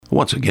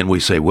Once again, we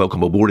say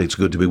welcome aboard. It's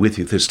good to be with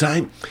you this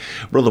time.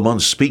 Brother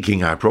Munn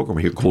speaking. Our program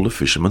here called A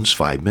Fisherman's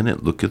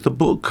 5-Minute Look at the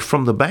Book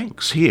from the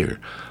banks here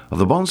of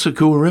the Bon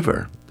Secours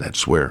River.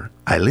 That's where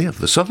I live,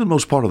 the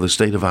southernmost part of the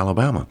state of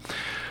Alabama.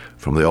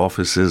 From the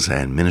offices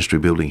and ministry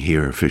building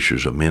here at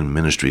Fishers of Men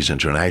Ministries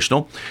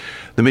International,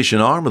 the mission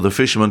arm of the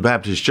Fisherman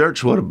Baptist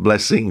Church. What a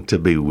blessing to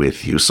be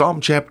with you.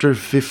 Psalm chapter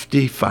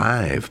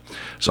 55.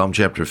 Psalm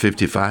chapter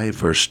 55,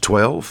 verse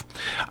 12.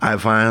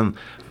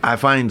 I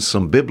find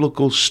some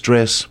biblical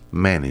stress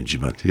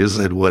management.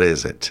 What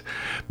is it?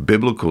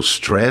 Biblical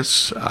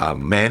stress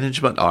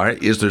management. All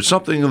right. Is there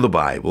something in the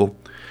Bible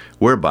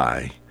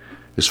whereby,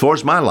 as far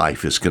as my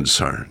life is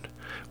concerned,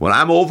 when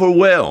I'm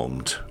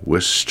overwhelmed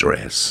with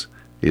stress,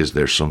 is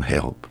there some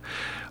help?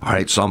 All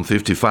right, Psalm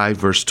 55,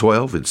 verse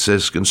 12, it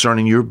says,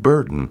 concerning your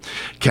burden,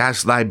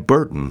 cast thy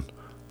burden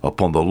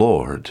upon the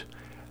Lord.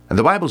 And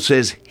the Bible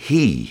says,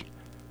 he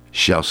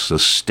shall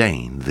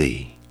sustain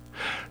thee.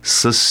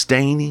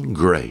 Sustaining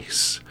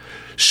grace,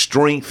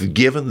 strength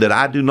given that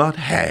I do not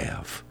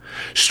have,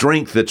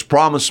 strength that's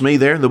promised me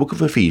there in the book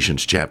of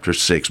Ephesians chapter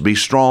 6, be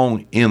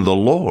strong in the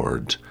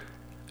Lord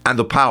and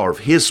the power of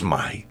his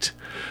might.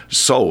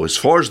 So as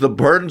far as the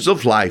burdens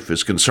of life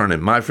is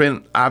concerned, my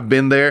friend, I've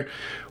been there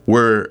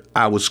where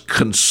I was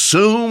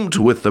consumed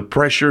with the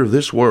pressure of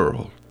this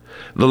world,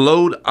 the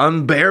load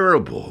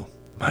unbearable.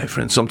 My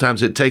friend,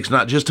 sometimes it takes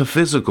not just a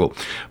physical,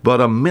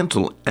 but a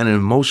mental and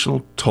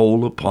emotional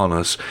toll upon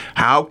us.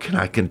 How can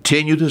I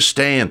continue to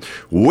stand?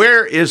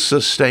 Where is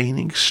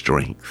sustaining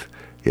strength?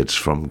 It's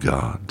from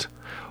God.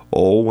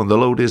 Oh, when the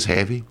load is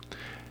heavy,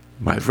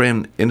 my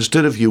friend,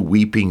 instead of you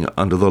weeping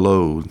under the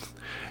load,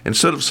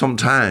 instead of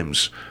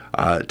sometimes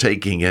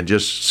taking and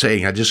just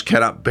saying, I just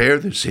cannot bear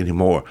this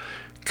anymore,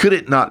 could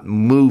it not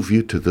move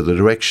you to the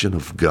direction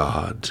of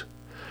God?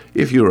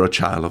 If you're a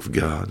child of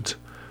God,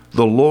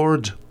 the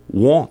Lord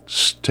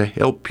wants to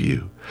help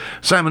you.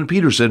 Simon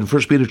Peter said in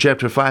 1 Peter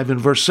chapter 5 and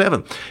verse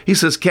 7, he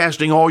says,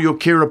 casting all your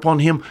care upon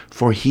him,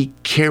 for he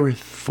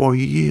careth for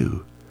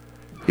you.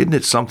 Isn't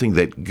it something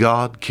that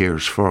God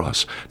cares for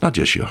us? Not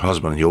just your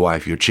husband and your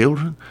wife, your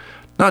children,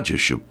 not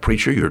just your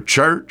preacher, your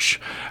church,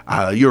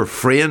 your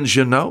friends,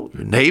 your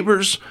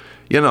neighbors,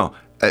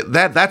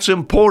 that's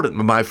important,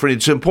 my friend.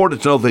 It's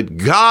important to know that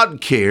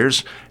God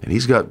cares, and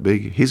he's got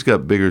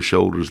bigger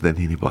shoulders than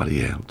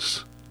anybody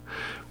else.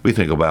 We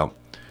think about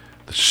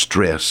the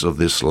stress of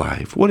this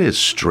life. What is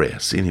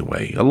stress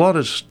anyway? A lot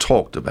is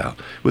talked about.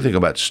 We think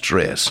about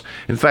stress.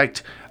 In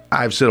fact,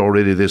 I've said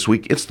already this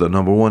week, it's the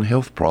number one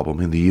health problem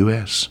in the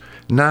U.S.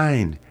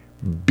 9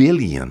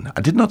 billion.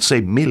 I did not say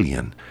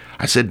million.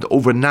 I said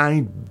over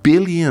 $9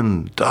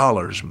 billion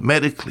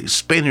medically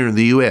spent here in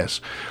the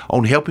U.S.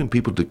 on helping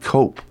people to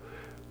cope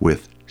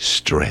with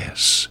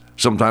stress.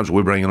 Sometimes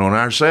we bring it on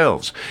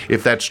ourselves.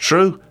 If that's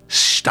true,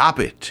 stop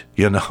it,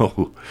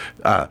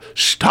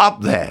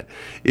 stop that.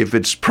 If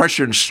it's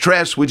pressure and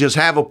stress we just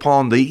have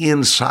upon the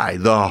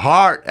inside, the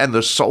heart and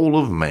the soul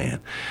of man,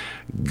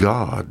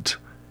 God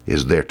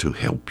is there to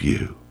help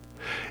you.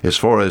 As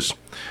far as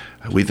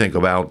we think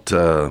about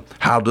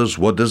how does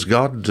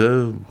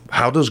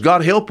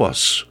God help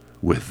us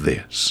with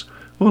this?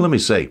 Well, let me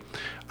say,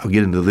 I'll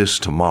get into this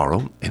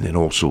tomorrow and then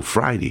also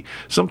Friday.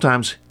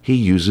 Sometimes he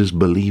uses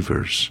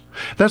believers.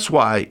 That's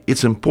why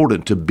it's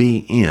important to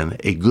be in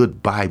a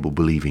good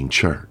Bible-believing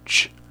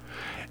church.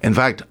 In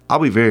fact, I'll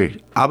be very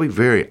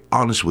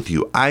honest with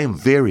you. I am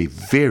very,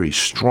 very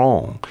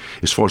strong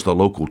as far as the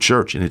local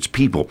church and its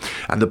people.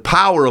 And the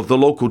power of the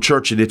local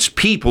church and its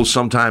people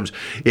sometimes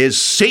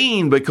is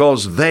seen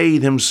because they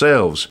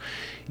themselves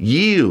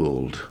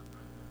yield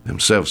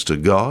themselves to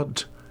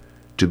God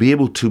to be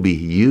able to be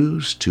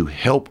used to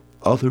help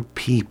other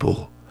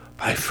people,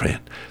 my friend,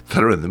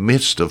 that are in the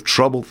midst of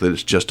trouble that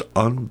is just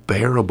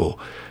unbearable.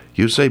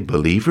 You say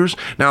believers?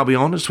 Now, I'll be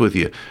honest with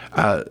you.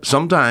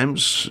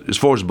 Sometimes, as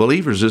far as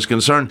believers is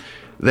concerned,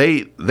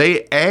 they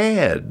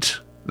add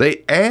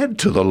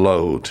to the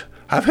load.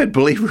 I've had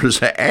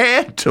believers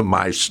add to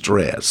my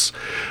stress.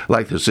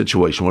 Like the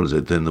situation, what is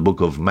it, in the book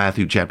of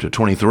Matthew chapter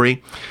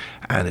 23,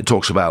 and it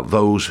talks about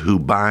those who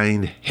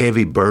bind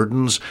heavy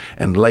burdens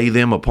and lay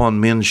them upon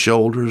men's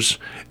shoulders,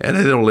 and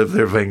they don't lift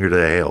their finger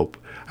to help.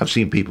 I've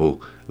seen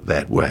people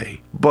that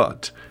way.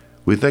 But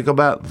we think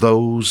about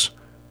those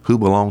who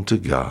belong to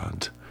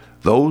God,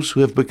 those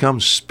who have become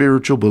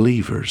spiritual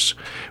believers.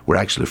 We're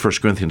actually 1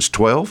 Corinthians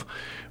 12.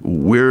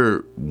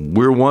 We're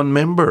one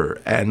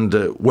member, and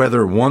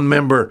whether one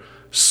member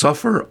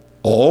suffer,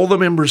 all the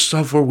members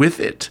suffer with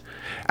it.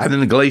 And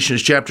in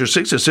Galatians chapter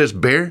 6, it says,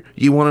 bear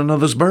ye one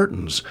another's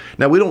burdens.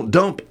 Now, we don't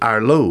dump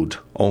our load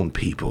on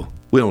people.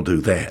 We don't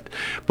do that.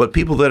 But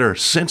people that are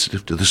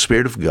sensitive to the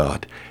Spirit of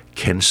God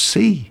can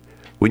see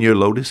when your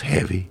load is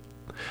heavy.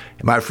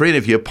 My friend,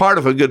 if you're part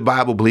of a good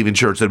Bible-believing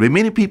church, there'll be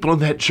many people in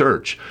that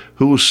church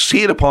who will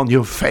see it upon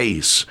your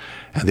face,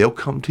 and they'll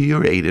come to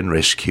your aid and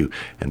rescue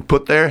and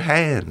put their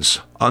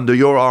hands under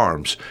your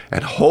arms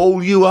and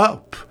hold you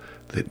up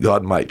that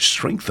God might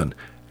strengthen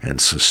and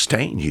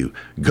sustain you.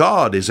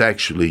 God is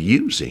actually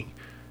using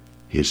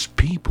his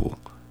people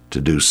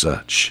to do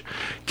such.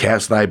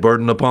 Cast thy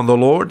burden upon the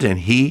Lord, and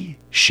he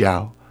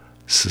shall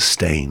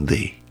sustain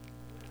thee.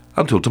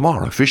 Until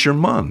tomorrow, Fisher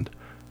Munn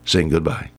saying goodbye.